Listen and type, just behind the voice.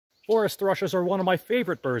Forest thrushes are one of my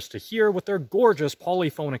favorite birds to hear with their gorgeous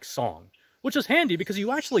polyphonic song, which is handy because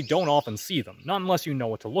you actually don't often see them, not unless you know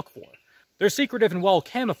what to look for. They're secretive and well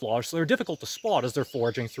camouflaged, so they're difficult to spot as they're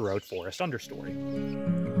foraging throughout forest understory.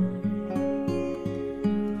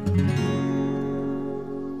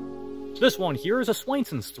 This one here is a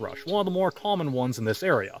Swainson's thrush, one of the more common ones in this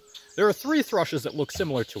area. There are 3 thrushes that look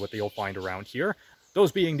similar to it that you'll find around here,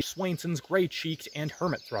 those being the Swainson's, gray-cheeked, and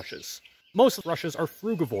hermit thrushes. Most thrushes are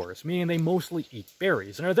frugivores, meaning they mostly eat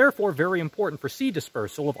berries, and are therefore very important for seed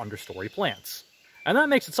dispersal of understory plants. And that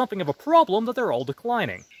makes it something of a problem that they're all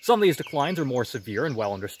declining. Some of these declines are more severe and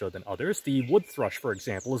well understood than others. The wood thrush, for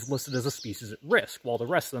example, is listed as a species at risk, while the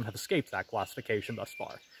rest of them have escaped that classification thus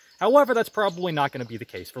far. However, that's probably not going to be the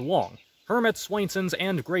case for long. Hermits, Swainsons,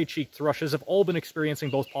 and gray-cheeked thrushes have all been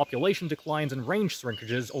experiencing both population declines and range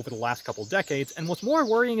shrinkages over the last couple decades, and what's more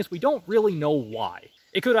worrying is we don't really know why.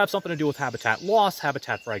 It could have something to do with habitat loss,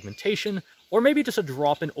 habitat fragmentation, or maybe just a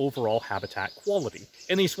drop in overall habitat quality.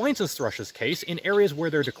 In the Swainson's thrush's case, in areas where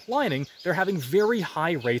they're declining, they're having very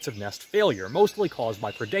high rates of nest failure, mostly caused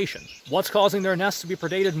by predation. What's causing their nests to be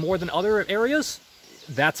predated more than other areas?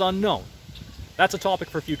 That's unknown. That's a topic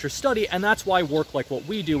for future study, and that's why work like what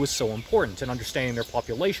we do is so important in understanding their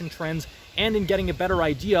population trends and in getting a better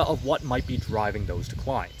idea of what might be driving those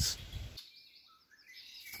declines.